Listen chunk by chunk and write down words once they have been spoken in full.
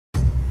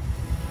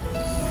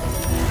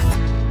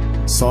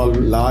solve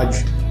large,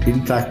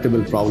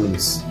 intractable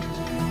problems.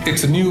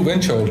 It's a new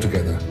venture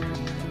altogether.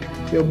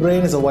 Your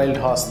brain is a wild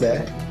horse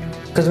there.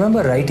 Because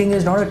remember, writing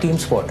is not a team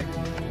sport.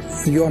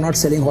 You are not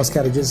selling horse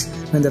carriages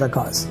when there are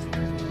cars.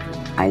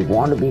 I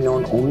want to be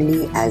known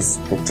only as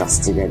the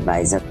trusted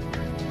advisor.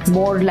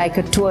 More like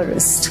a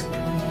tourist.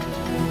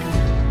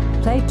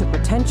 Play to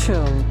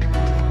Potential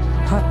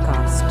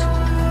podcast.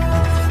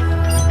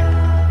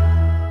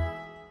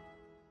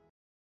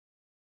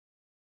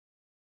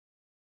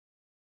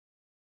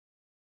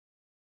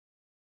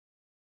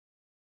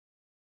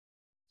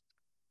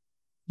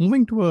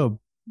 Moving to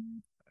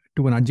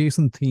an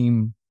adjacent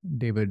theme,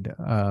 David.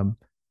 A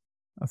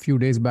few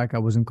days back, I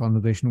was in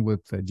conversation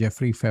with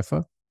Jeffrey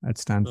Pfeffer at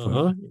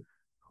Stanford,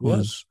 who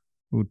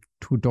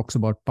talks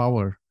about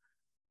power.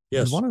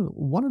 Yes.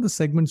 One of the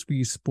segments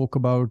we spoke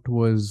about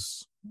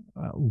was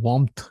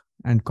warmth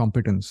and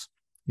competence.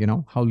 You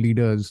know, how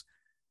leaders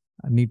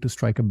need to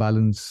strike a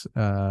balance.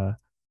 In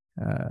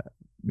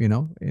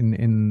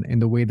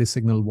the way they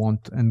signal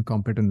warmth and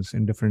competence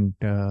in different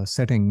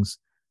settings.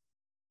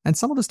 And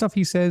some of the stuff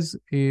he says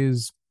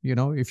is,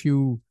 if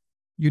you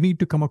need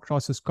to come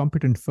across as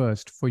competent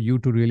first for you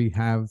to really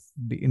have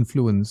the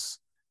influence,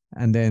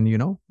 and then,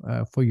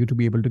 for you to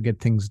be able to get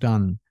things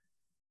done.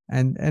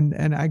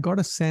 And I got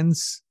a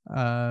sense,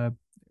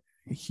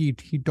 he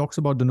talks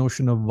about the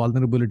notion of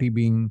vulnerability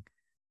being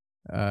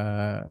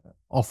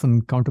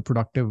often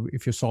counterproductive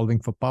if you're solving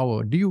for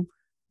power. Do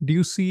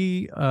you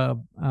see a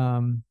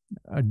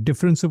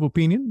difference of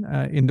opinion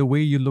in the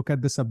way you look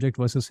at the subject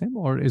versus him,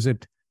 or is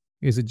it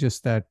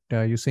just that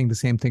you're saying the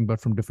same thing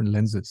but from different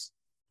lenses?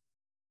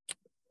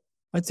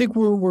 I think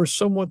we're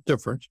somewhat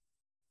different,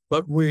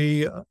 but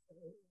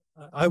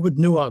I would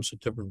nuance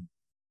it differently.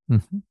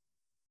 Mm-hmm.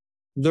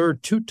 There are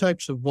two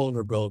types of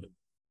vulnerability.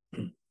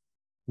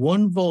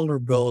 One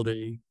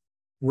vulnerability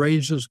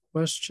raises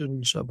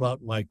questions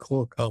about my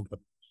core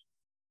competence.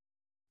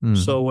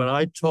 So when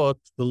I taught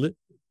the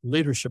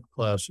leadership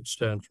class at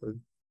Stanford,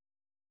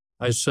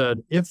 I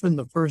said, if in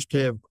the first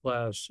day of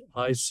class,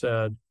 I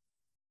said,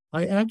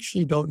 I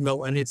actually don't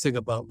know anything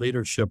about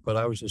leadership, but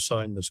I was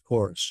assigned this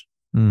course,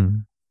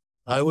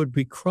 I would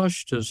be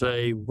crushed as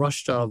they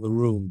rushed out of the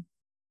room,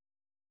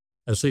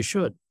 as they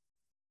should.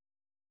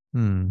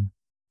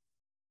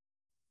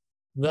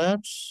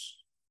 That's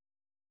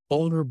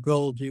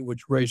vulnerability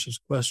which raises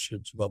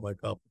questions about my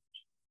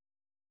competence.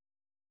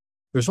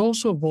 There's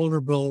also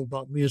vulnerability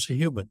about me as a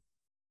human.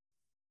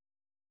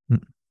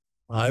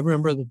 I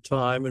remember the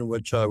time in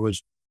which I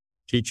was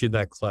teaching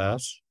that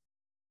class,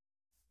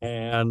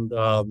 and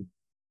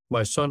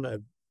my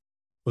son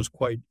was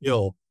quite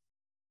ill.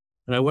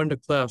 And I went to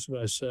class and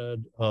I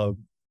said,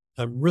 I'm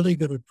really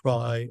going to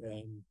try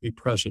and be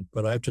present,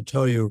 but I have to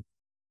tell you,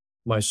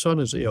 my son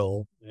is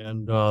ill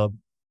and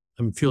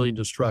I'm feeling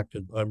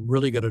distracted. I'm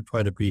really going to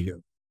try to be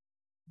here.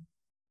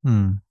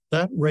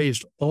 That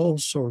raised all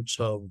sorts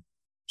of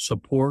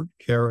support,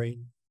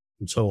 caring,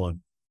 and so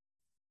on.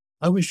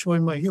 I was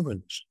showing my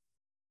humanness.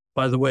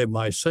 By the way,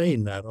 my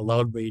saying that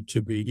allowed me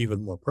to be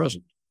even more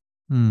present.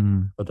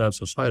 But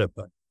that's a side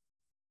effect.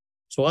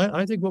 So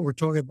I think what we're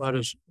talking about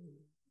is,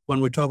 when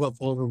we talk about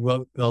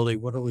vulnerability,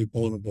 what are we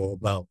vulnerable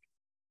about?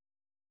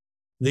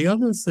 The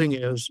other thing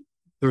is,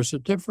 there's a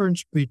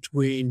difference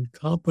between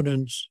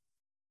competence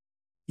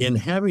in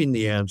having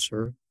the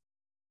answer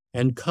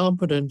and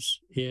competence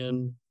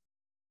in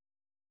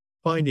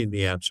finding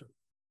the answer.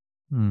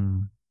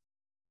 And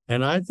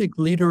I think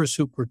leaders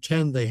who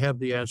pretend they have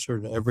the answer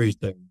to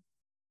everything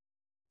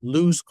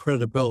lose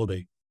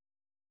credibility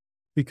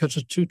because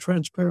it's too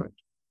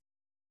transparent.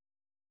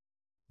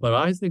 But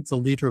I think the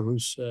leader who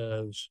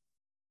says,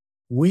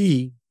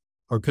 we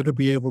are going to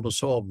be able to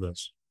solve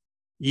this,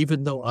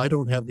 even though I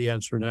don't have the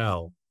answer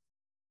now,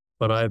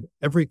 but I have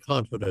every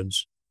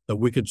confidence that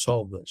we can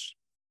solve this,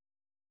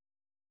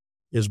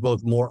 is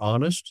both more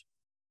honest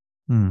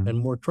and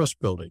more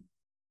trust-building.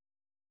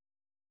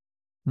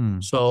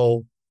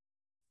 So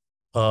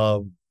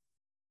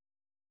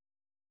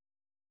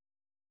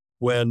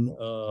when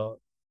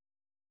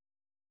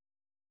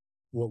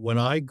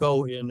I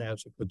go in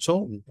as a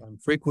consultant, I'm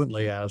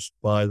frequently asked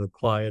by the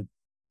client,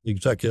 the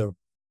executive,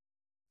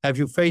 have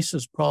you faced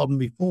this problem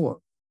before?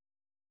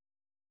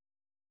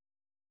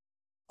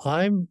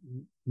 I'm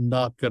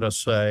not going to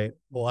say,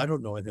 well, I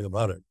don't know anything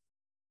about it.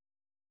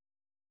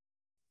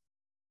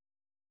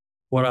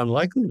 What I'm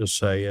likely to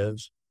say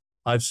is,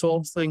 I've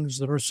solved things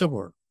that are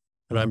similar,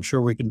 and I'm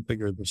sure we can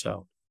figure this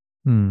out.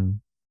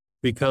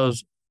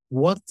 Because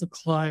what the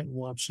client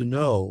wants to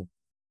know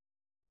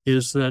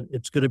is that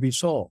it's going to be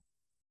solved.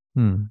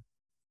 And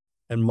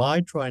my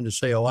trying to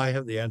say, oh, I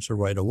have the answer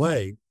right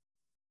away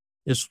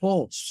is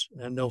false,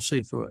 and they'll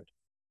see through it.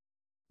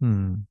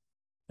 And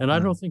I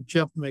don't think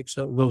Jeff makes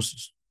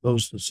those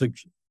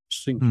distinctions.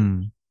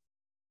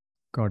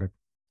 Got it.